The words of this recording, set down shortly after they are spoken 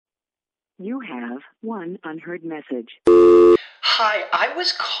You have one unheard message. Hi, I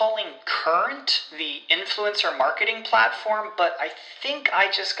was calling Current, the influencer marketing platform, but I think I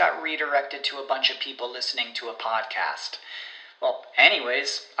just got redirected to a bunch of people listening to a podcast. Well,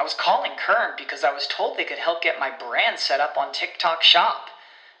 anyways, I was calling Current because I was told they could help get my brand set up on TikTok Shop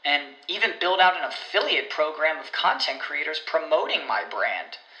and even build out an affiliate program of content creators promoting my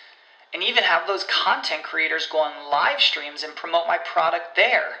brand. And even have those content creators go on live streams and promote my product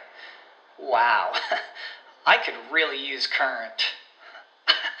there. Wow, I could really use Current.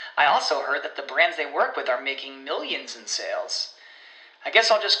 I also heard that the brands they work with are making millions in sales. I guess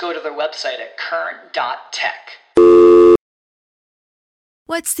I'll just go to their website at current.tech.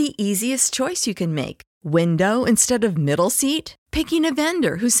 What's the easiest choice you can make? Window instead of middle seat? Picking a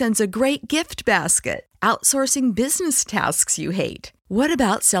vendor who sends a great gift basket? Outsourcing business tasks you hate? What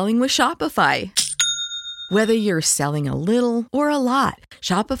about selling with Shopify? Whether you're selling a little or a lot,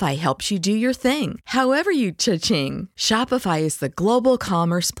 Shopify helps you do your thing, however you cha-ching. Shopify is the global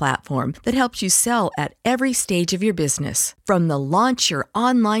commerce platform that helps you sell at every stage of your business. From the launch your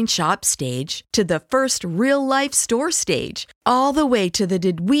online shop stage to the first real-life store stage, all the way to the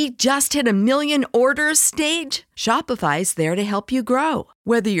did we just hit 1 million orders stage. Shopify's there to help you grow.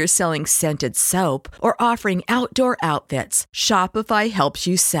 Whether you're selling scented soap or offering outdoor outfits, Shopify helps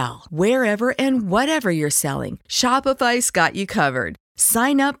you sell. Wherever and whatever you're selling, Shopify's got you covered.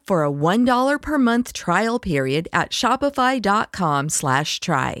 Sign up for a $1 per month trial period at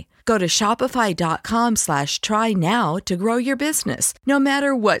shopify.com/try. Go to shopify.com/try now to grow your business, no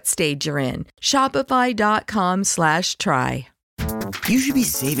matter what stage you're in. Shopify.com/try. You should be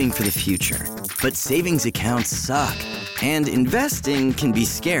saving for the future, but savings accounts suck, and investing can be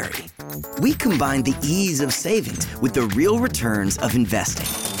scary. We combine the ease of savings with the real returns of investing.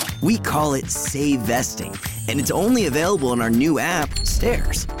 We call it Save Vesting, and it's only available in our new app,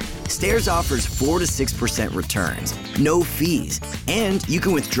 Stairs. Stairs offers 4 to 6% returns, no fees, and you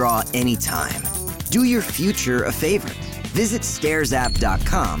can withdraw anytime. Do your future a favor. Visit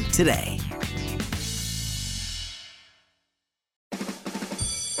stairsapp.com today.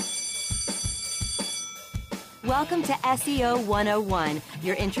 Welcome to SEO 101,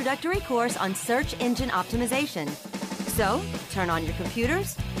 your introductory course on search engine optimization. So, turn on your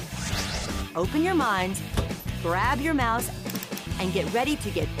computers, open your minds, grab your mouse, and get ready to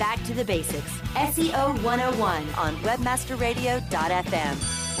get back to the basics. SEO 101 on webmasterradio.fm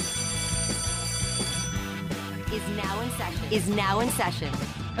is now in session.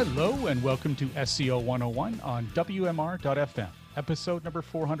 Hello and welcome to SEO 101 on WMR.fm, episode number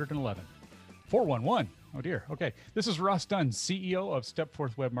 411. 411. Oh dear. Okay. This is Ross Dunn, CEO of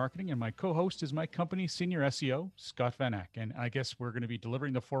Stepforth Web Marketing, and my co-host is my company's senior SEO, Scott Van Ack. And I guess we're going to be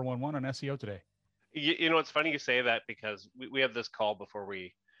delivering the 411 on SEO today. You know, it's funny you say that because we have this call before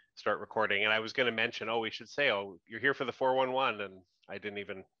we start recording, and I was going to mention, we should say, you're here for the 411, and I didn't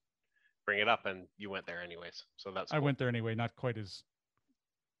even bring it up, and you went there anyways. So that's cool. I went there anyway, not quite as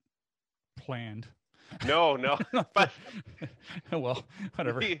planned. No, but well,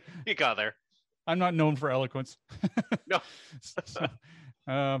 whatever. You got there. I'm not known for eloquence. No. So,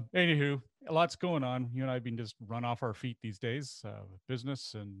 anywho, lots going on. You and I have been just run off our feet these days, with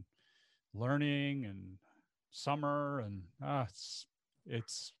business and learning and summer, and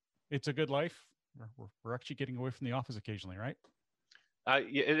it's a good life. We're actually getting away from the office occasionally, right?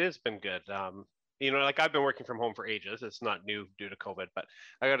 Yeah, it has been good. Like I've been working from home for ages. It's not new due to COVID, but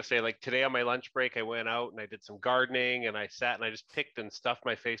I got to say, like today on my lunch break, I went out and I did some gardening, and I sat and I just picked and stuffed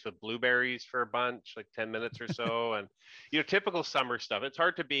my face with blueberries for a bunch, like 10 minutes or so. And, typical summer stuff. It's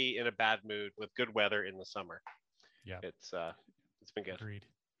hard to be in a bad mood with good weather in the summer. Yeah. It's been good. Agreed.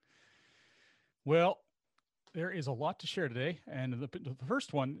 Well, there is a lot to share today, and the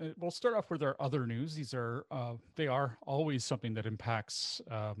first one, we'll start off with our other news. These are they are always something that impacts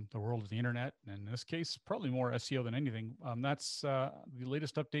the world of the internet, and in this case, probably more SEO than anything. That's the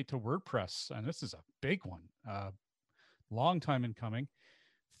latest update to WordPress, and this is a big one. Long time in coming.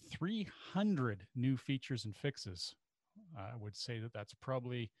 300 new features and fixes. I would say that's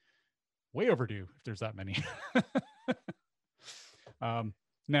probably way overdue if there's that many.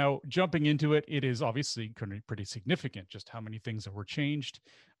 Now, jumping into it, it is obviously going to be pretty significant just how many things that were changed.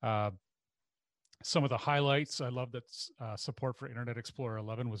 Some of the highlights, I love that support for Internet Explorer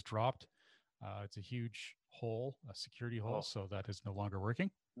 11 was dropped. It's a huge hole, a security hole, so that is no longer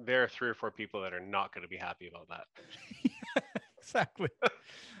working. There are 3 or 4 people that are not going to be happy about that. Exactly.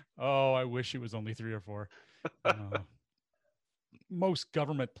 Oh, I wish it was only 3 or 4. Most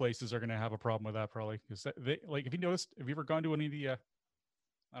government places are going to have a problem with that probably. Because if you noticed, have you ever gone to any of the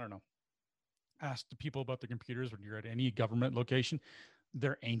ask the people about their computers when you're at any government location?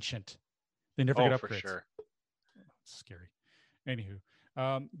 They're ancient. They never get for upgrades. sure. It's scary. Anywho,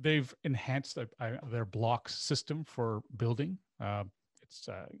 they've enhanced their blocks system for building. It's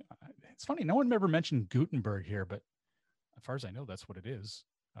funny. No one ever mentioned Gutenberg here, but as far as I know, that's what it is.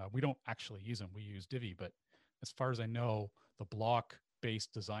 We don't actually use them. We use Divi, but as far as I know, the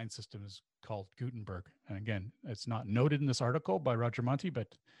block-based design system is called Gutenberg. And again, it's not noted in this article by Roger Monti, but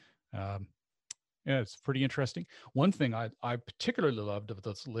yeah, it's pretty interesting. One thing I particularly loved of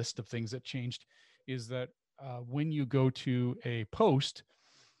this list of things that changed is that when you go to a post,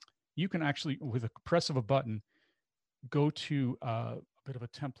 you can actually, with a press of a button, go to a bit of a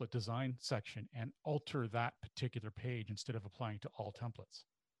template design section and alter that particular page instead of applying to all templates.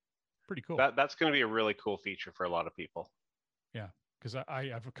 Pretty cool. That's going to be a really cool feature for a lot of people. Yeah, because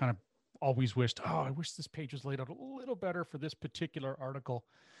I've kind of always wished, I wish this page was laid out a little better for this particular article.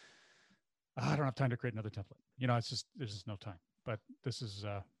 I don't have time to create another template. It's just, there's just no time. But this is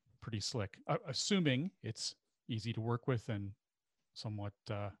pretty slick, assuming it's easy to work with and somewhat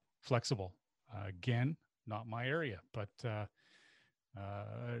flexible. Again, not my area, but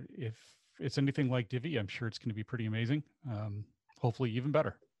if it's anything like Divi, I'm sure it's going to be pretty amazing. Hopefully even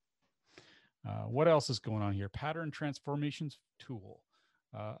better. What else is going on here? Pattern transformations tool,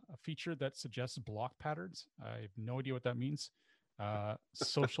 a feature that suggests block patterns. I have no idea what that means.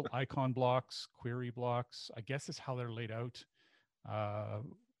 Social icon blocks, query blocks, I guess is how they're laid out.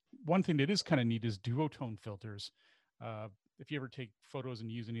 One thing that is kind of neat is duotone filters. If you ever take photos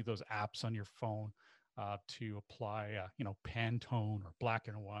and use any of those apps on your phone to apply, Pantone or black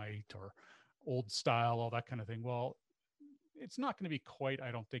and white or old style, all that kind of thing. Well, it's not going to be quite,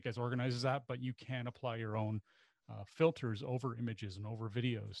 I don't think, as organized as that, but you can apply your own filters over images and over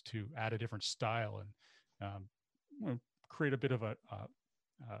videos to add a different style and create a bit of a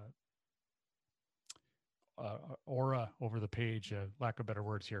aura over the page, lack of better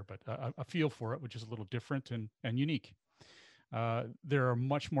words here, but a feel for it, which is a little different and unique. There are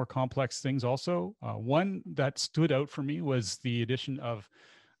much more complex things also. One that stood out for me was the addition of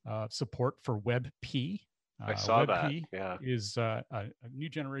support for WebP. I saw WebP that. Yeah, is a new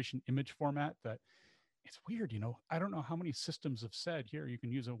generation image format that it's weird. I don't know how many systems have said, here, you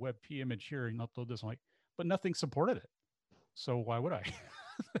can use a WebP image here and upload this, but nothing supported it. So why would I?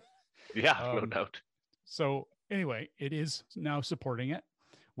 yeah, no doubt. So anyway, it is now supporting it.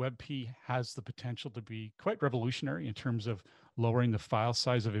 WebP has the potential to be quite revolutionary in terms of lowering the file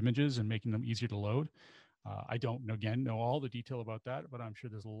size of images and making them easier to load. I don't know all the detail about that, but I'm sure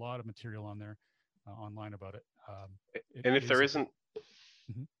there's a lot of material on there online about it. And if there isn't,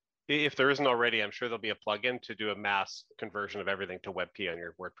 if there isn't already, I'm sure there'll be a plugin to do a mass conversion of everything to WebP on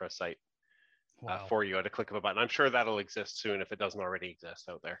your WordPress site. Wow. For you at a click of a button. I'm sure that'll exist soon if it doesn't already exist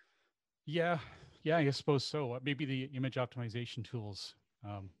out there. Yeah, I suppose so. Maybe the image optimization tools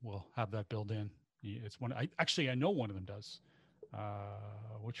will have that built in. It's one. I know one of them does.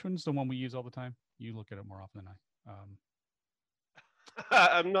 Which one's the one we use all the time? You look at it more often than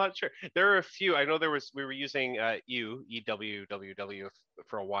I. I'm not sure. There are a few. I know we were using EWWW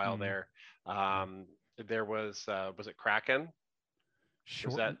for a while there. There was it Kraken? Sure.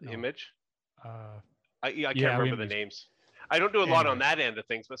 Was that Image? I can't yeah, remember the names. I don't do a lot on that end of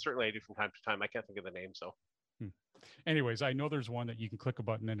things, but certainly I do from time to time. I can't think of the name, so. Anyways, I know there's one that you can click a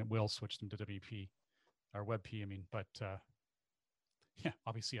button and it will switch them to WP or WebP. But yeah,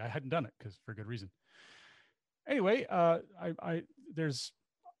 obviously I hadn't done it because for good reason. Anyway,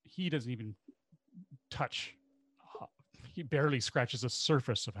 he doesn't even touch. He barely scratches the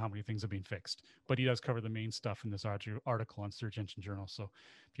surface of how many things have been fixed, but he does cover the main stuff in this article on Search Engine Journal. So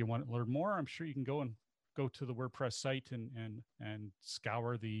if you want to learn more, I'm sure you can go to the WordPress site and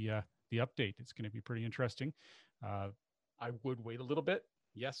scour the update. It's going to be pretty interesting. I would wait a little bit.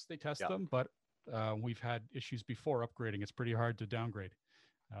 Yes, they test them, but we've had issues before upgrading. It's pretty hard to downgrade.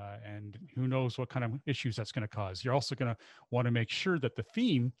 And who knows what kind of issues that's going to cause. You're also going to want to make sure that the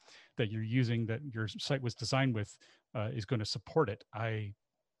theme that you're using, that your site was designed with, is going to support it. The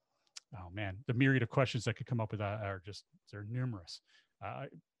myriad of questions that could come up with that they're numerous.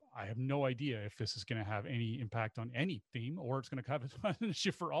 I have no idea if this is going to have any impact on any theme or it's going to have an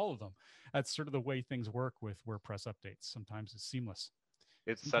issue for all of them. That's sort of the way things work with WordPress updates. Sometimes it's seamless.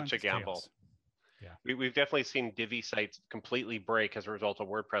 It's such a gamble. Chaos. Yeah, we've definitely seen Divi sites completely break as a result of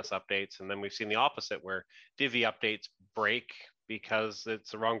WordPress updates. And then we've seen the opposite where Divi updates break because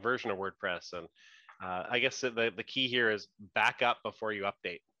it's the wrong version of WordPress. And I guess the key here is back up before you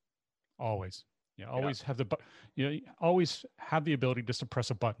update. Always. Yeah, always have always have the ability just to press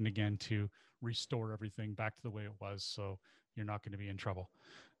a button again to restore everything back to the way it was. So you're not going to be in trouble.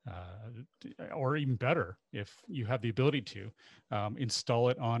 Or even better, if you have the ability to install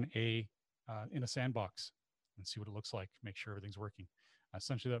it on a in a sandbox and see what it looks like, make sure everything's working.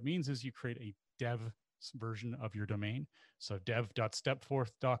 Essentially, what that means is you create a dev version of your domain. So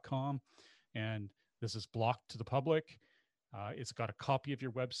dev.stepforth.com, and this is blocked to the public. It's got a copy of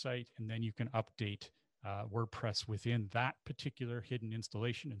your website, and then you can update WordPress within that particular hidden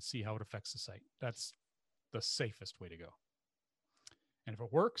installation and see how it affects the site. That's the safest way to go. And if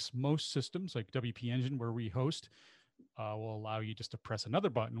it works, most systems like WP Engine, where we host, will allow you just to press another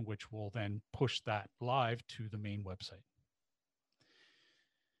button, which will then push that live to the main website.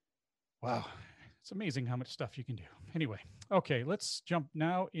 Wow, it's amazing how much stuff you can do. Anyway, okay, let's jump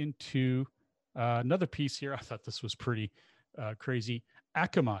now into another piece here. I thought this was pretty crazy.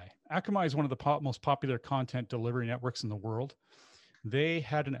 Akamai. Akamai is one of the most popular content delivery networks in the world. They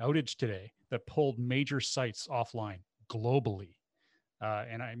had an outage today that pulled major sites offline globally.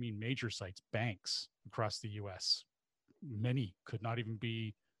 And I mean major sites, banks across the US. Many could not even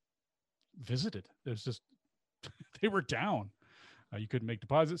be visited. There's just, they were down. You couldn't make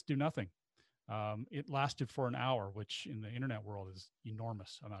deposits, do nothing. It lasted for an hour, which in the internet world is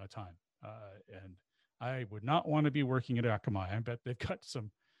enormous amount of time. And I would not want to be working at Akamai. I bet they've got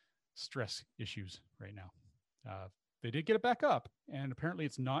some stress issues right now. They did get it back up, and apparently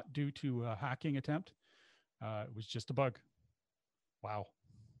it's not due to a hacking attempt. It was just a bug. Wow.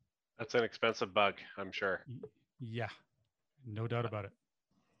 That's an expensive bug, I'm sure. Yeah, no doubt about it.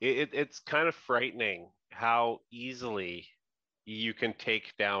 It's kind of frightening how easily you can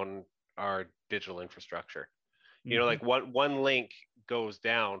take down our digital infrastructure. You know, like one link goes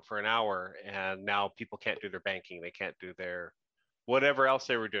down for an hour, and now people can't do their banking. They can't do their whatever else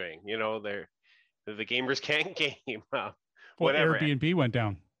they were doing. You know, the gamers can't game. Whatever. Airbnb went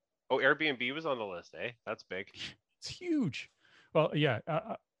down. Oh, Airbnb was on the list, eh? That's big. It's huge. Well, yeah.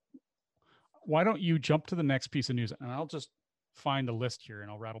 Why don't you jump to the next piece of news, and I'll just find the list here, and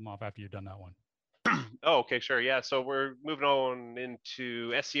I'll rattle them off after you've done that one. Oh, okay, sure. Yeah. So we're moving on into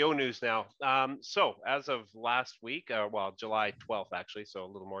SEO news now. So as of last week, well, July 12th, actually, so a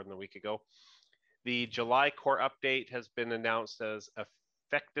little more than a week ago, the July core update has been announced as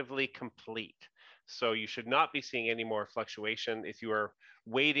effectively complete. So you should not be seeing any more fluctuation. If you are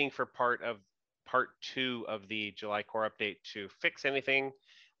waiting for part 2 of the July core update to fix anything,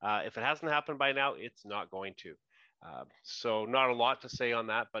 if it hasn't happened by now, it's not going to. So not a lot to say on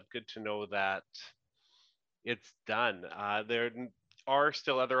that, but good to know that it's done. There are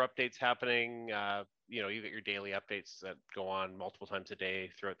still other updates happening. You know, you get your daily updates that go on multiple times a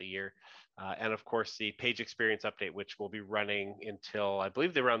day throughout the year. And of course, the page experience update, which will be running until, I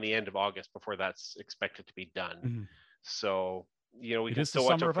believe, around the end of August before that's expected to be done. Mm-hmm. So, you know, we can still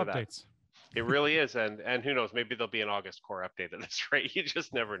watch out for that. It really is. And who knows, maybe there'll be an August core update at this rate. You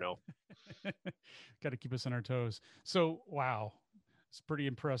just never know. Got to keep us on our toes. So, wow, it's pretty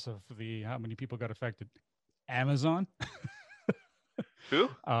impressive how many people got affected. Amazon. Who?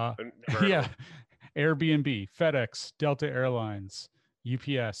 Yeah. Airbnb, FedEx, Delta Airlines,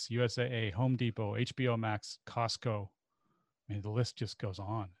 UPS, USAA, Home Depot, HBO Max, Costco. I mean, the list just goes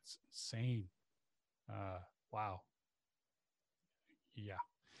on. It's insane. Wow. Yeah.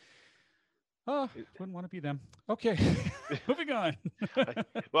 Oh, wouldn't want to be them. Okay, moving on.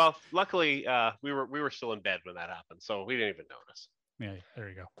 Well, luckily, we were still in bed when that happened, so we didn't even notice. Yeah, there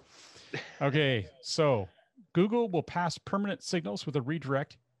you go. Okay, so Google will pass permanent signals with a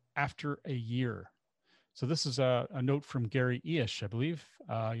redirect after a year. So this is a note from Gary Eish, I believe.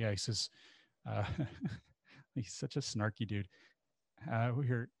 Yeah, he says, he's such a snarky dude.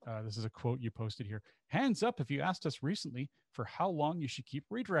 Here, this is a quote you posted here. Hands up if you asked us recently for how long you should keep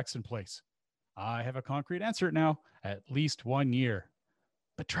redirects in place. I have a concrete answer now, at least 1 year.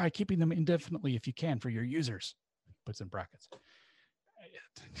 But try keeping them indefinitely if you can for your users. Puts in brackets.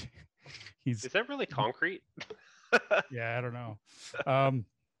 Is that really concrete? Yeah, I don't know.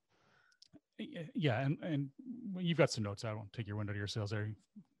 Yeah, and you've got some notes. I won't take your wind out of your sails there.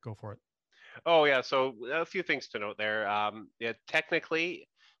 Go for it. Oh, yeah. So a few things to note there. Yeah, technically,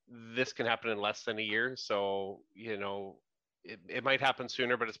 this can happen in less than a year. So, you know, it might happen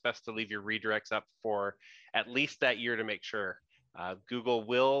sooner, but it's best to leave your redirects up for at least that year to make sure. Google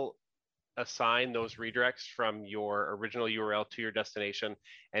will assign those redirects from your original URL to your destination,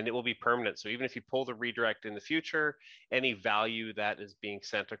 and it will be permanent. So even if you pull the redirect in the future, any value that is being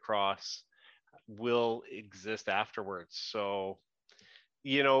sent across will exist afterwards. So,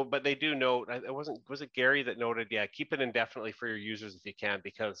 you know, but they do note, was it Gary that noted, yeah, keep it indefinitely for your users if you can,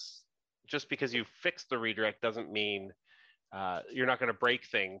 because just because you fix the redirect doesn't mean you're not going to break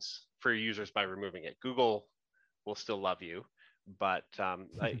things for your users by removing it. Google will still love you, but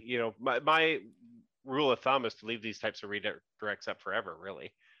you know, my rule of thumb is to leave these types of redirects up forever,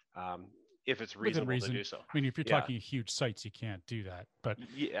 really. if it's reasonable to do so. I mean, if you're talking huge sites, you can't do that. But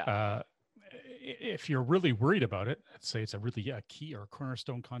yeah, if you're really worried about it, let's say it's a really key or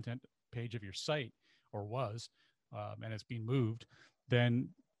cornerstone content page of your site, or was, and it's being moved, then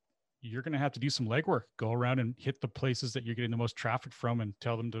you're going to have to do some legwork. Go around and hit the places that you're getting the most traffic from and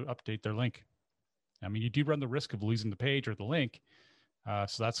tell them to update their link. I mean, you do run the risk of losing the page or the link.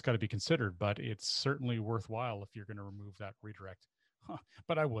 So that's got to be considered, but it's certainly worthwhile if you're going to remove that redirect.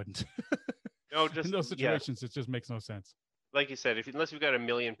 But I wouldn't. No, just in those situations, it just makes no sense. Like you said, unless you've got a 1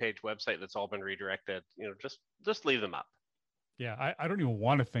 million page website that's all been redirected, just leave them up. Yeah, I don't even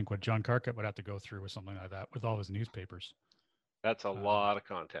want to think what John Carcutt would have to go through with something like that with all his newspapers. That's a lot of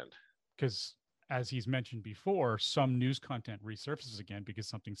content. Because as he's mentioned before, some news content resurfaces again because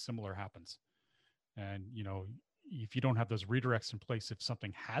something similar happens. And, if you don't have those redirects in place, if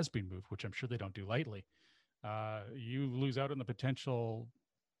something has been moved, which I'm sure they don't do lightly, you lose out on the potential,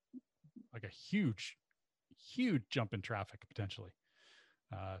 like a huge jump in traffic potentially.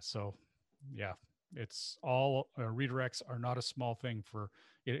 So yeah, it's all redirects are not a small thing.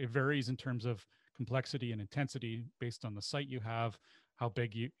 It varies in terms of complexity and intensity based on the site you have, how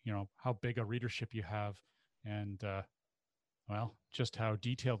big how big a readership you have, and just how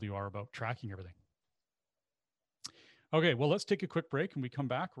detailed you are about tracking everything. Okay, well, let's take a quick break, and we come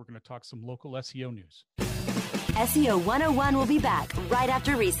back. We're going to talk some local SEO news. SEO 101 will be back right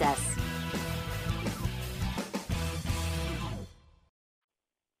after recess.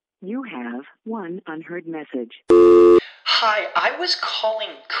 You have one unheard message. Hi, I was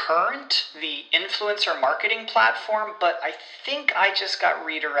calling Current, the influencer marketing platform, but I think I just got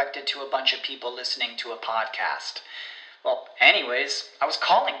redirected to a bunch of people listening to a podcast. Well, anyways, I was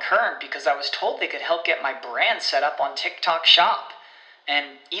calling Current because I was told they could help get my brand set up on TikTok Shop,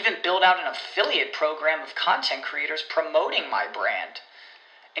 and even build out an affiliate program of content creators promoting my brand,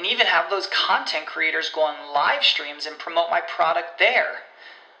 and even have those content creators go on live streams and promote my product there.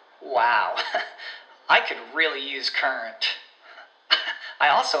 Wow, I could really use Current. I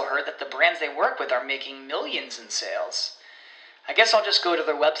also heard that the brands they work with are making millions in sales. I guess I'll just go to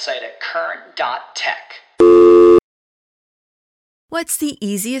their website at current.tech. What's the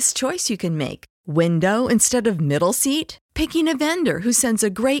easiest choice you can make? Window instead of middle seat? Picking a vendor who sends a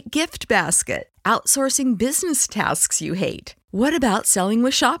great gift basket? Outsourcing business tasks you hate? What about selling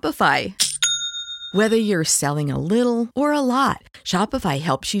with Shopify? Whether you're selling a little or a lot, Shopify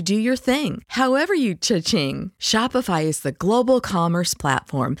helps you do your thing, however you cha-ching. Shopify is the global commerce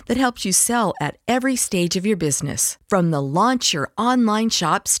platform that helps you sell at every stage of your business. From the launch your online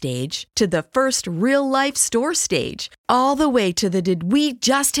shop stage to the first real-life store stage, all the way to the did we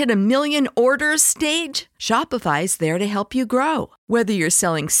just hit 1 million orders stage. Shopify's there to help you grow. Whether you're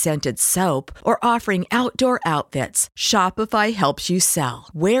selling scented soap or offering outdoor outfits, Shopify helps you sell.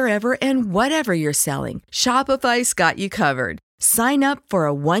 Wherever and whatever you're selling, Shopify's got you covered. Sign up for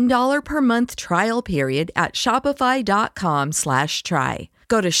a $1 per month trial period at shopify.com/try.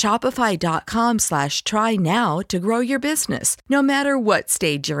 Go to shopify.com/try now to grow your business, no matter what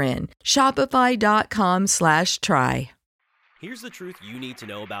stage you're in. Shopify.com/try. Here's the truth you need to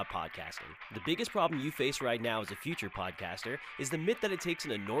know about podcasting. The biggest problem you face right now as a future podcaster is the myth that it takes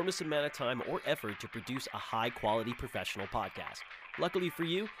an enormous amount of time or effort to produce a high-quality professional podcast. Luckily for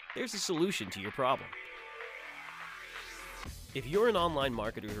you, there's a solution to your problem. If you're an online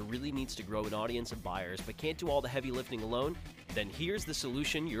marketer who really needs to grow an audience of buyers but can't do all the heavy lifting alone, then here's the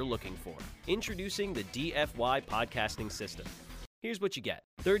solution you're looking for. Introducing the DFY podcasting system. Here's what you get: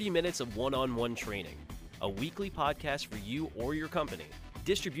 30 minutes of one-on-one training, a weekly podcast for you or your company,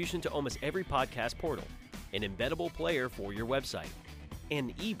 distribution to almost every podcast portal, an embeddable player for your website,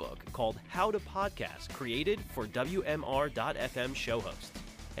 an ebook called How to Podcast, created for WMR.FM show hosts,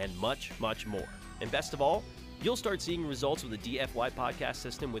 and much, much more. And best of all, you'll start seeing results with the DFY podcast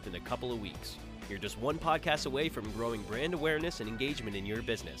system within a couple of weeks. You're just one podcast away from growing brand awareness and engagement in your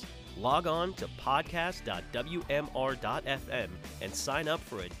business. Log on to podcast.wmr.fm and sign up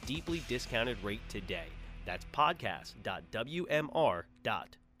for a deeply discounted rate today. That's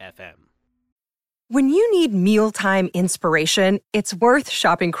podcast.wmr.fm. When you need mealtime inspiration, it's worth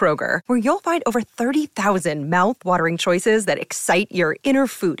shopping Kroger, where you'll find over 30,000 mouth-watering choices that excite your inner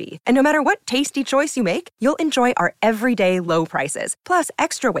foodie. And no matter what tasty choice you make, you'll enjoy our everyday low prices, plus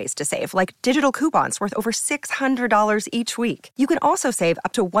extra ways to save, like digital coupons worth over $600 each week. You can also save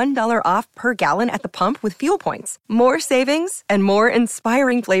up to $1 off per gallon at the pump with fuel points. More savings and more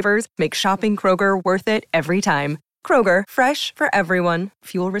inspiring flavors make shopping Kroger worth it every time. Kroger, fresh for everyone.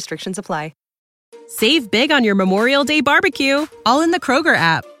 Fuel restrictions apply. Save big on your Memorial Day barbecue, all in the Kroger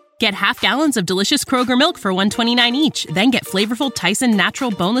app. Get half gallons of delicious Kroger milk for $1.29 each. Then get flavorful Tyson natural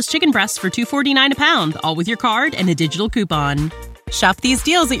boneless chicken breasts for $2.49 a pound, all with your card and a digital coupon. Shop these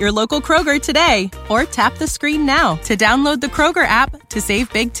deals at your local Kroger today, or tap the screen now to download the Kroger app to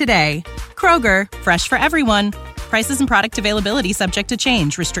save big today. Kroger, fresh for everyone. Prices and product availability subject to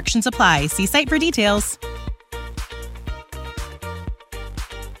change. Restrictions apply. See site for details.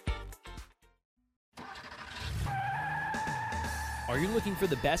 Are you looking for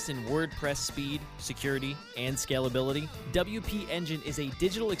the best in WordPress speed, security, and scalability? WP Engine is a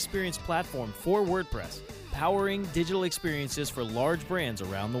digital experience platform for WordPress, powering digital experiences for large brands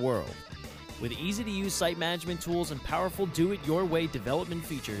around the world. With easy-to-use site management tools and powerful do-it-your-way development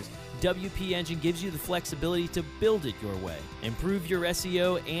features, WP Engine gives you the flexibility to build it your way. Improve your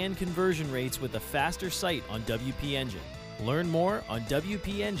SEO and conversion rates with a faster site on WP Engine. Learn more on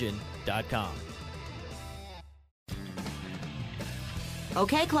WPEngine.com.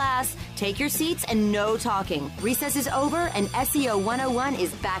 Okay, class, take your seats and no talking. Recess is over and SEO 101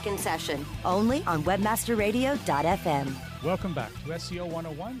 is back in session, only on webmasterradio.fm. Welcome back to SEO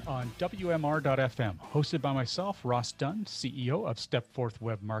 101 on WMR.fm, hosted by myself, Ross Dunn, CEO of Stepforth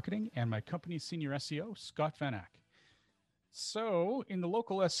Web Marketing, and my company's senior SEO, Scott Van Ack. So, in the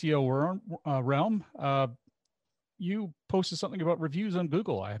local SEO realm, you posted something about reviews on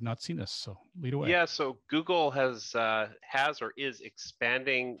Google. I have not seen this, so lead away. Yeah, so Google has or is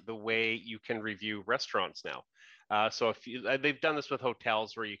expanding the way you can review restaurants now. So if you, they've done this with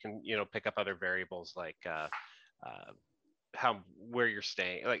hotels where you can, pick up other variables like where you're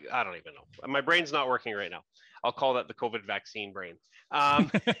staying. Like, I don't even know. My brain's not working right now. I'll call that the COVID vaccine brain.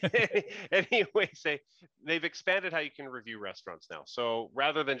 Anyway, they've expanded how you can review restaurants now. So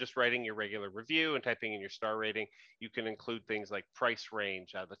rather than just writing your regular review and typing in your star rating, you can include things like price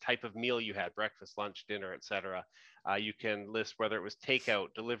range, the type of meal you had, breakfast, lunch, dinner, etc. You can list whether it was takeout,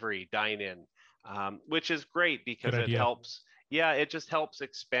 delivery, dine-in, which is great because it helps. Yeah, it just helps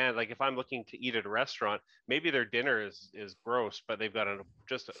expand. Like if I'm looking to eat at a restaurant, maybe their dinner is gross, but they've got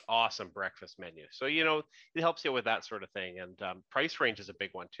just an awesome breakfast menu. So, it helps you with that sort of thing. And price range is a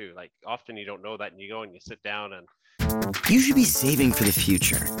big one too. Like often you don't know that and you go and you sit down and... You should be saving for the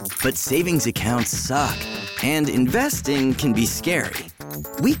future, but savings accounts suck. And investing can be scary.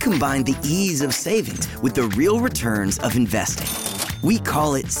 We combine the ease of savings with the real returns of investing. We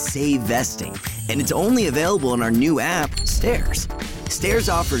call it Save Vesting, and it's only available in our new app, Stairs. Stairs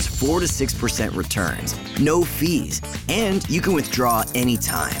offers 4 to 6% returns, no fees, and you can withdraw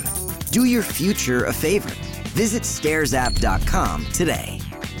anytime. Do your future a favor. Visit stairsapp.com today.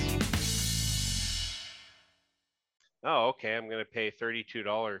 Oh, okay. I'm going to pay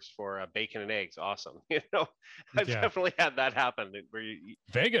 $32 for bacon and eggs. Awesome. I've definitely had that happen. Where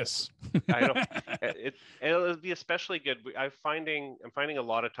Vegas. I know. It'll be especially good. I'm finding a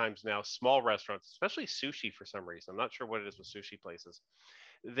lot of times now, small restaurants, especially sushi for some reason. I'm not sure what it is with sushi places.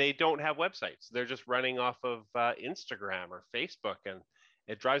 They don't have websites. They're just running off of Instagram or Facebook. And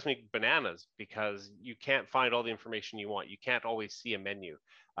it drives me bananas because you can't find all the information you want. You can't always see a menu.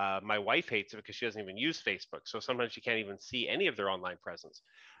 My wife hates it because she doesn't even use Facebook. So sometimes you can't even see any of their online presence.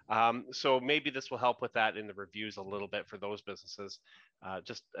 So maybe this will help with that in the reviews a little bit for those businesses.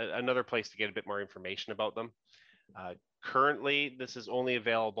 Just another place to get a bit more information about them. Currently, this is only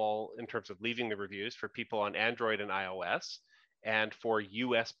available in terms of leaving the reviews for people on Android and iOS and for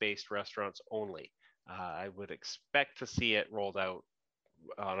US-based restaurants only. I would expect to see it rolled out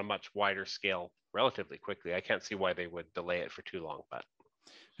on a much wider scale relatively quickly. I can't see why they would delay it for too long, but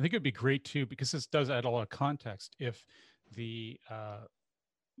I think it'd be great too, because this does add a lot of context. If the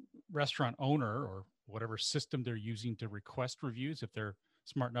restaurant owner or whatever system they're using to request reviews, if they're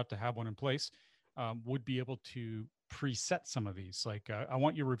smart enough to have one in place, would be able to preset some of these. Like, I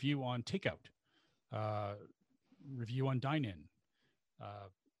want your review on takeout, review on dine-in.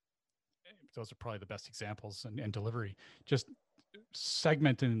 Those are probably the best examples, and delivery. Just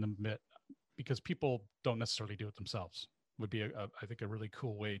segmenting them a bit, because people don't necessarily do it themselves. Would be I think a really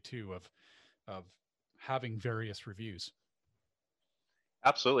cool way too of having various reviews.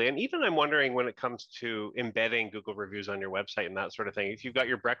 Absolutely. And even I'm wondering when it comes to embedding Google reviews on your website and that sort of thing, if you've got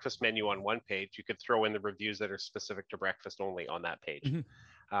your breakfast menu on one page, you could throw in the reviews that are specific to breakfast only on that page.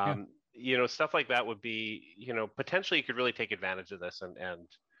 Mm-hmm. Stuff like that would be, potentially you could really take advantage of this and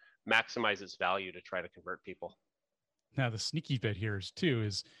maximize its value to try to convert people. Now, the sneaky bit here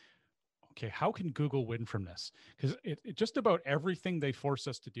is okay, how can Google win from this? Because it just about everything they force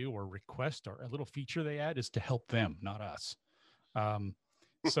us to do or request or a little feature they add is to help them, not us.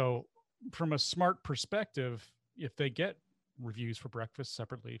 So from a smart perspective, if they get reviews for breakfast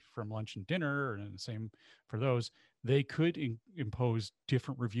separately from lunch and dinner, and the same for those, they could impose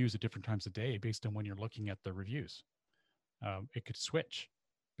different reviews at different times of day based on when you're looking at the reviews. It could switch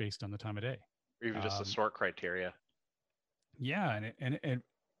based on the time of day. Or even just the sort criteria. Yeah, and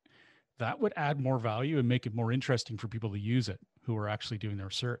that would add more value and make it more interesting for people to use it who are actually doing their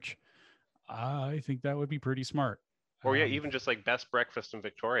search. I think that would be pretty smart. Or yeah, even just like best breakfast in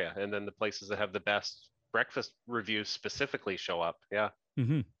Victoria, and then the places that have the best breakfast reviews specifically show up. Yeah.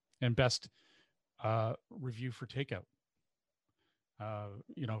 Mm-hmm. And best review for takeout.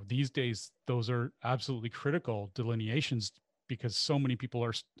 These days, those are absolutely critical delineations because so many people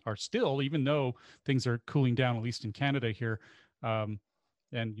are still, even though things are cooling down, at least in Canada here.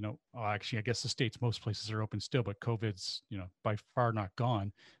 Actually, I guess the States, most places are open still, but COVID's, by far not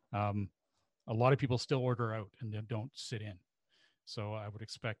gone. A lot of people still order out and then don't sit in. So I would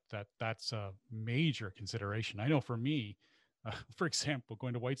expect that that's a major consideration. I know for me, for example,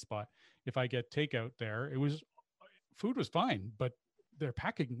 going to White Spot, if I get takeout there, food was fine, but their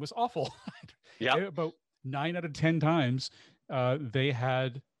packaging was awful. Yeah. About 9 out of 10 times, they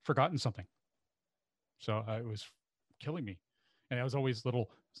had forgotten something. So it was killing me. And I was always little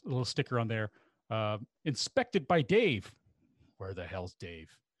sticker on there, inspected by Dave. Where the hell's Dave?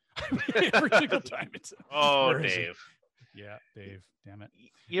 Every single time it's Dave. Yeah, Dave. Damn it.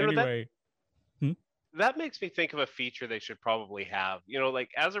 Anyway, that makes me think of a feature they should probably have.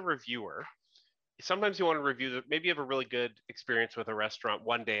 Like as a reviewer, sometimes you want to review maybe you have a really good experience with a restaurant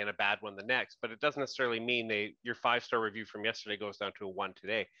one day and a bad one the next, but it doesn't necessarily mean your 5-star review from yesterday goes down to a 1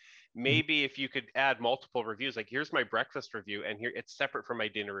 today. Maybe if you could add multiple reviews, like here's my breakfast review and here it's separate from my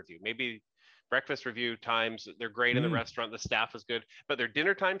dinner review. Maybe breakfast review times, they're great in the restaurant, the staff is good, but their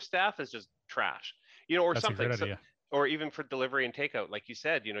dinner time staff is just trash, or That's something. A great idea. Or even for delivery and takeout, like you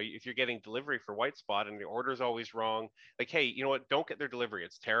said, if you're getting delivery for White Spot and the order's always wrong, like, hey, you know what? Don't get their delivery.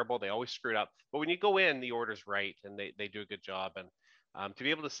 It's terrible. They always screw it up. But when you go in, the order's right and they do a good job. And to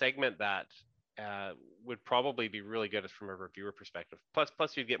be able to segment that would probably be really good from a reviewer perspective.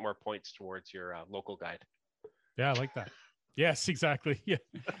 Plus you'd get more points towards your local guide. Yeah, I like that. Yes, exactly. Yeah.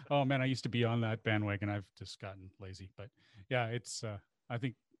 Oh man, I used to be on that bandwagon. I've just gotten lazy, but yeah, it's, I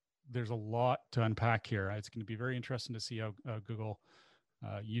think there's a lot to unpack here. It's going to be very interesting to see how Google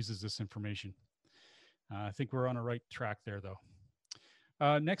uses this information. I think we're on a right track there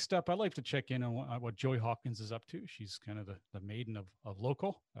though. Next up, I'd like to check in on what Joy Hawkins is up to. She's kind of the maiden of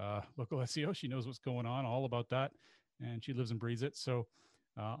local SEO. She knows what's going on, all about that. And she lives and breathes it. So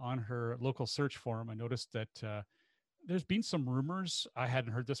on her local search forum, I noticed that there's been some rumors. I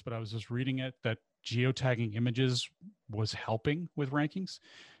hadn't heard this, but I was just reading it, that geotagging images was helping with rankings.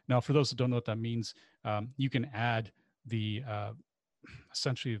 Now, for those that don't know what that means, you can add the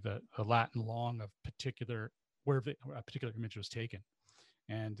essentially the Latin long of where a particular image was taken.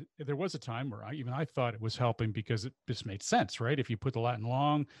 And there was a time where I thought it was helping because it just made sense, right? If you put the Latin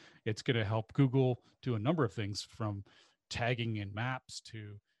long, it's going to help Google do a number of things, from tagging in maps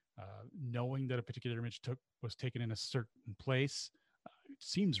to knowing that a particular image was taken in a certain place. It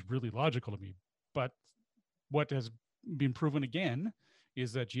seems really logical to me. But what has been proven again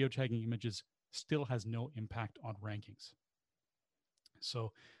is that geotagging images still has no impact on rankings.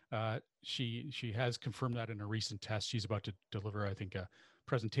 So she has confirmed that in a recent test. She's about to deliver, I think, a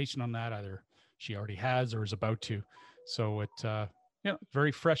presentation on that. Either she already has or is about to. So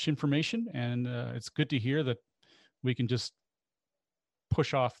very fresh information, and it's good to hear that we can just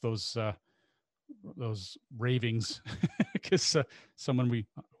push off those ravings because someone we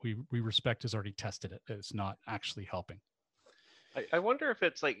respect has already tested it. It's not actually helping. I wonder if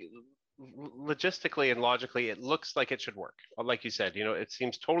it's like logistically and logically, it looks like it should work. Like you said, it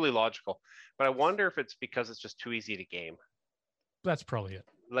seems totally logical, but I wonder if it's because it's just too easy to game. That's probably it.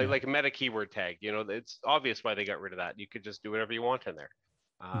 Like a meta keyword tag, it's obvious why they got rid of that. You could just do whatever you want in there.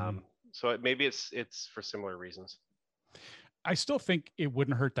 So maybe it's for similar reasons. I still think it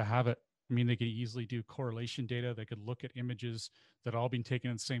wouldn't hurt to have it. I mean, they could easily do correlation data. They could look at images that all been taken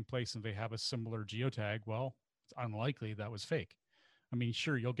in the same place and they have a similar geotag. Well, it's unlikely that was fake. I mean,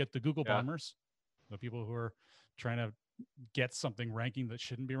 sure, you'll get the Google bombers, the people who are trying to get something ranking that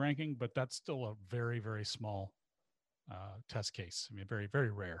shouldn't be ranking, but that's still a very, very small test case. I mean, very,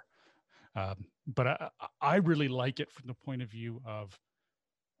 very rare. But I really like it from the point of view of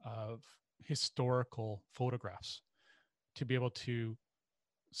historical photographs, to be able to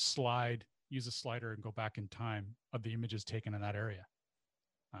use a slider and go back in time of the images taken in that area.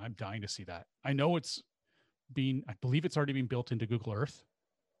 I'm dying to see that. I know I believe it's already been built into Google Earth,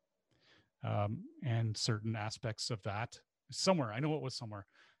 and certain aspects of that somewhere. I know it was somewhere.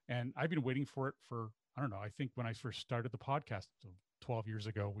 And I've been waiting for it for, I don't know, I think when I first started the podcast 12 years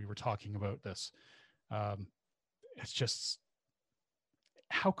ago, we were talking about this. It's just,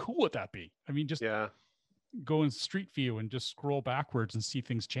 how cool would that be? I mean, just go in Street View and just scroll backwards and see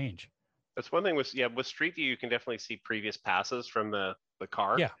things change. That's one thing with Street View, you can definitely see previous passes from the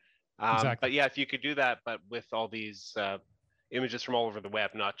car. Yeah, exactly. But yeah, if you could do that, but with all these images from all over the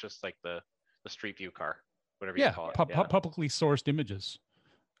web, not just like the Street View car, whatever you call it. Publicly sourced images.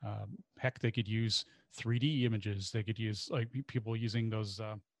 Heck, they could use 3D images. They could use like people using those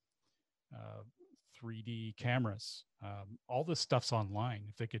 3D cameras. All this stuff's online.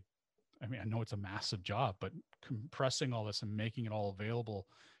 If they could, I mean, I know it's a massive job, but compressing all this and making it all available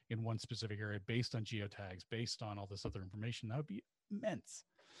in one specific area based on geotags, based on all this other information, that would be immense.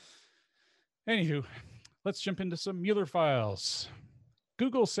 Anywho, let's jump into some Mueller files.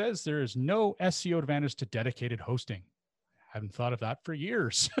 Google says there is no SEO advantage to dedicated hosting. Haven't thought of that for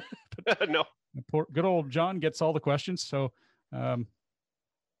years. No. Good old John gets all the questions. So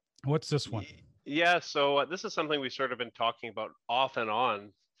what's this one? Yeah, so this is something we've sort of been talking about off and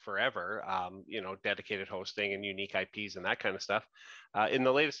on forever, dedicated hosting and unique IPs and that kind of stuff. In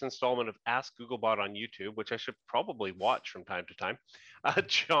the latest installment of Ask Googlebot on YouTube, which I should probably watch from time to time,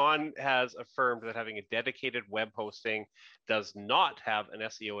 John has affirmed that having a dedicated web hosting does not have an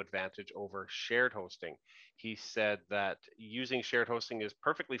SEO advantage over shared hosting. He said that using shared hosting is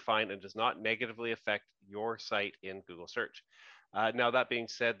perfectly fine and does not negatively affect your site in Google search. Now, that being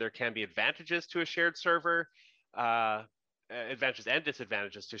said, there can be advantages to a shared server, advantages and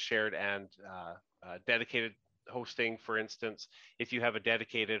disadvantages to shared and dedicated hosting. For instance, if you have a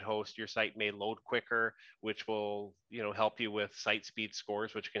dedicated host, your site may load quicker, which will help you with site speed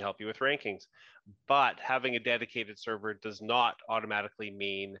scores, which can help you with rankings. But having a dedicated server does not automatically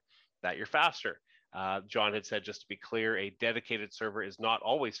mean that you're faster. John had said, just to be clear, a dedicated server is not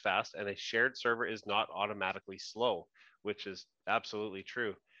always fast, and a shared server is not automatically slow, which is absolutely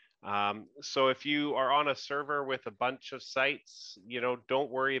true. So if you are on a server with a bunch of sites,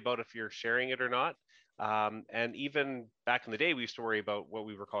 don't worry about if you're sharing it or not. And even back in the day, we used to worry about what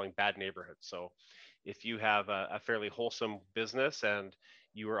we were calling bad neighborhoods. So if you have a fairly wholesome business and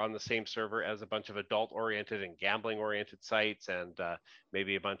you are on the same server as a bunch of adult-oriented and gambling-oriented sites, and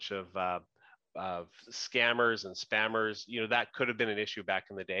maybe a bunch of scammers and spammers, that could have been an issue back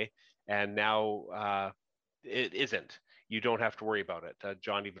in the day. And now it isn't. You don't have to worry about it.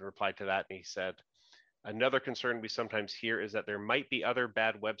 John even replied to that, and he said, another concern we sometimes hear is that there might be other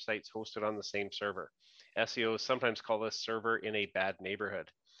bad websites hosted on the same server. SEOs sometimes call this server in a bad neighborhood.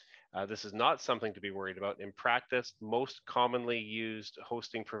 This is not something to be worried about. In practice, most commonly used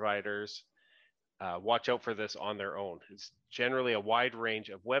hosting providers watch out for this on their own. It's generally a wide range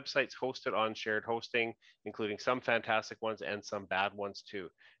of websites hosted on shared hosting, including some fantastic ones and some bad ones too.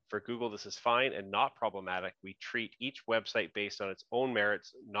 For Google, this is fine and not problematic. We treat each website based on its own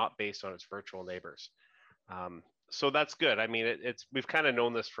merits, not based on its virtual neighbors. So that's good. I mean, we've kind of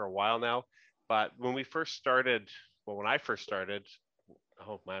known this for a while now, but when I first started,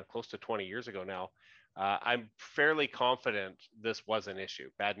 oh man, close to 20 years ago now, I'm fairly confident this was an issue.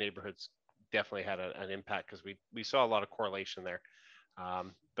 Bad neighborhoods definitely had an impact because we saw a lot of correlation there.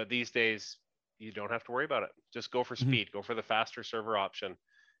 But these days, you don't have to worry about it. Just go for speed, go for the faster server option.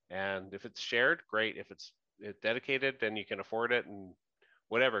 And if it's shared, great. If it's dedicated, then you can afford it, and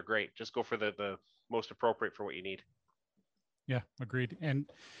whatever, great. Just go for the most appropriate for what you need. Yeah, agreed.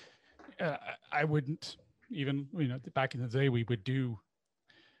 And I wouldn't even, back in the day, we would do,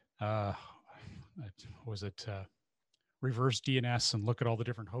 reverse DNS and look at all the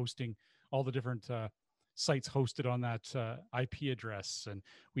different hosting, all the different sites hosted on that IP address. And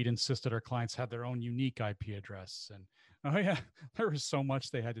we'd insist that our clients had their own unique IP address. And oh yeah, there was so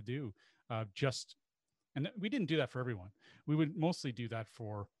much they had to do. And we didn't do that for everyone. We would mostly do that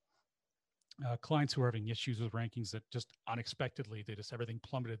for clients who are having issues with rankings that just unexpectedly, everything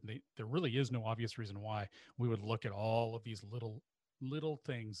plummeted. And there really is no obvious reason why. We would look at all of these little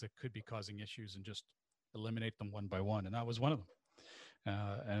things that could be causing issues and just eliminate them one by one. And that was one of them.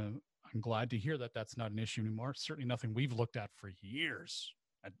 And I'm glad to hear that that's not an issue anymore. Certainly nothing we've looked at for years,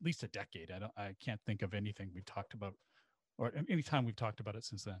 at least a decade. I can't think of anything we've talked about, or any time we've talked about it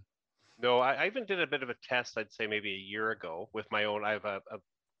since then. No, I even did a bit of a test, I'd say maybe a year ago with my own. I have a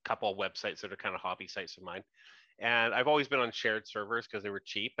couple of websites that are kind of hobby sites of mine. And I've always been on shared servers because they were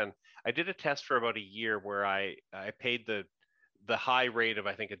cheap. And I did a test for about a year where I paid the high rate of,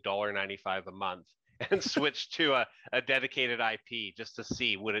 I think, $1.95 a month and switched to a dedicated IP just to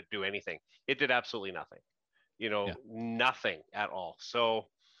see, would it do anything? It did absolutely nothing, nothing at all. So,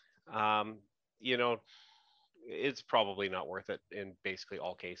 it's probably not worth it in basically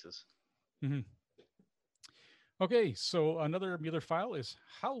all cases. Mm-hmm. Okay, so another Mueller file is,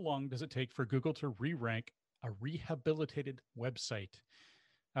 how long does it take for Google to re-rank a rehabilitated website?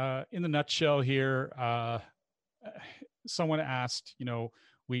 In the nutshell here, someone asked,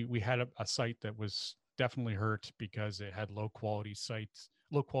 we had a site that was definitely hurt because it had low quality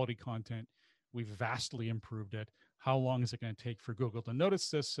content. We've vastly improved it. How long is it going to take for Google to notice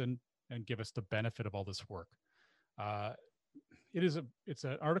this and give us the benefit of all this work? It's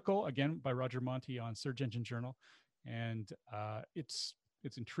an article, again, by Roger Monti on Search Engine Journal, and it's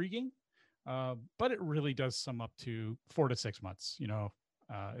intriguing, but it really does sum up to 4 to 6 months.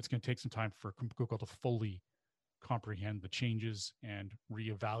 It's going to take some time for Google to fully comprehend the changes and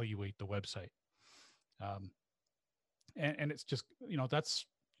reevaluate the website. And it's just, that's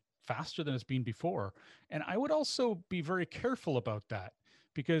faster than it's been before. And I would also be very careful about that,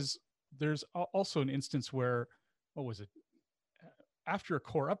 because there's also an instance where, what was it? After a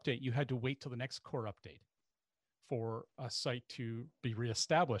core update, you had to wait till the next core update for a site to be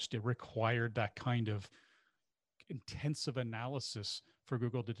reestablished. It required that kind of intensive analysis for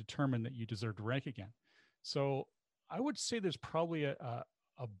Google to determine that you deserve to rank again. So I would say there's probably a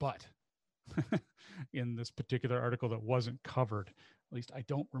but in this particular article that wasn't covered. At least I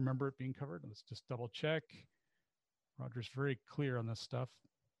don't remember it being covered. Let's just double check. Roger's very clear on this stuff.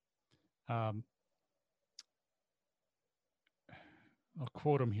 I'll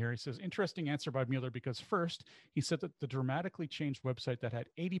quote him here. He says, interesting answer by Mueller, because first, he said that the dramatically changed website that had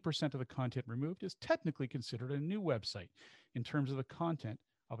 80% of the content removed is technically considered a new website in terms of the content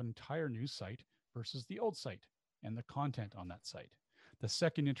of an entire new site versus the old site and the content on that site. The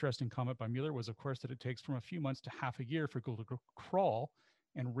second interesting comment by Mueller was, of course, that it takes from a few months to half a year for Google to crawl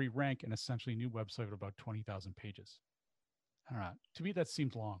and re-rank an essentially new website of about 20,000 pages. I don't know. To me, that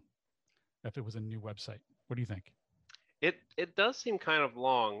seems long if it was a new website. What do you think? It does seem kind of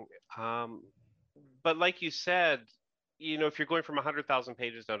long, but like you said, if you're going from 100,000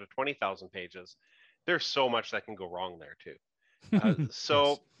 pages down to 20,000 pages, there's so much that can go wrong there too.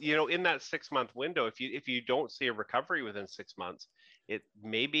 So yes. In that 6-month window, if you don't see a recovery within 6 months,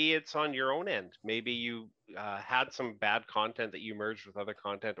 maybe it's on your own end. Maybe you had some bad content that you merged with other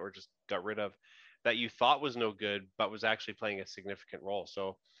content or just got rid of that you thought was no good, but was actually playing a significant role.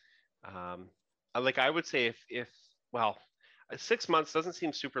 So, I would say if 6 months doesn't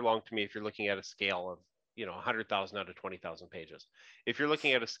seem super long to me if you're looking at a scale of 100,000 out of 20,000 pages. If you're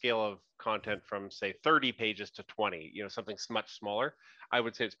looking at a scale of content from, say, 30 pages to 20, something much smaller, I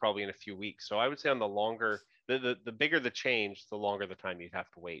would say it's probably in a few weeks. So I would say on the longer, the bigger the change, the longer the time you'd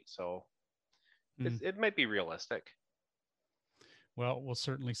have to wait. So it might be realistic. Well, we'll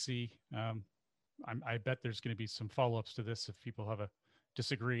certainly see. I bet there's going to be some follow-ups to this if people have a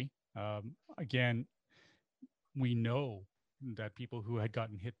disagree. Again, we know that people who had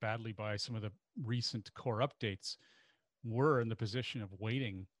gotten hit badly by some of the recent core updates were in the position of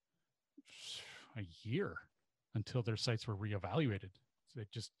waiting a year until their sites were reevaluated. So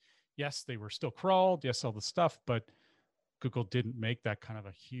yes, they were still crawled, yes, all the stuff, but Google didn't make that kind of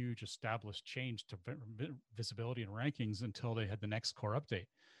a huge established change to visibility and rankings until they had the next core update.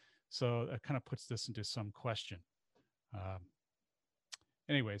 So that kind of puts this into some question.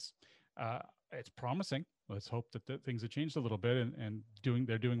 Anyways, it's promising. Let's hope that things have changed a little bit and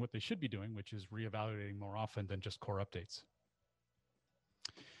they're doing what they should be doing, which is reevaluating more often than just core updates.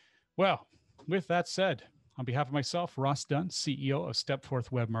 Well, with that said, on behalf of myself, Ross Dunn, CEO of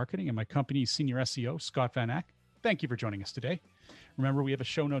Stepforth Web Marketing, and my company's senior SEO, Scott Van Ack, thank you for joining us today. Remember, we have a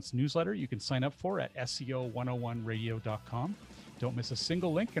show notes newsletter you can sign up for at SEO101radio.com. Don't miss a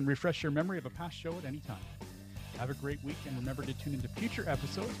single link and refresh your memory of a past show at any time. Have a great week, and remember to tune into future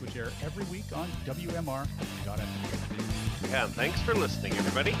episodes, which air every week on WMR.FM. Yeah, thanks for listening,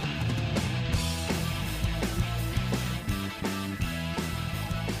 everybody.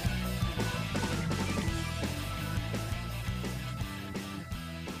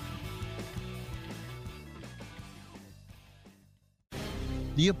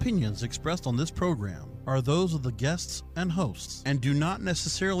 The opinions expressed on this program are those of the guests and hosts and do not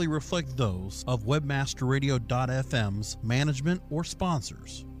necessarily reflect those of WebmasterRadio.fm's management or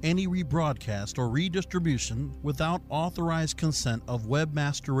sponsors. Any rebroadcast or redistribution without authorized consent of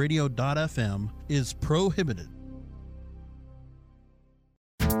WebmasterRadio.fm is prohibited.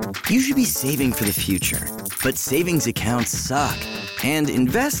 You should be saving for the future, but savings accounts suck, and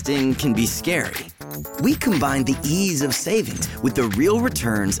investing can be scary. We combine the ease of savings with the real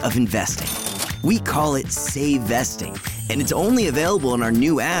returns of investing. We call it SaveVesting, and it's only available in our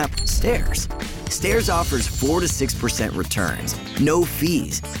new app, Stairs. Stairs offers 4 to 6% returns, no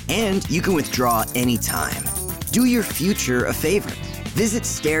fees, and you can withdraw anytime. Do your future a favor. Visit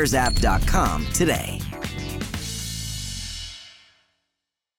stairsapp.com today.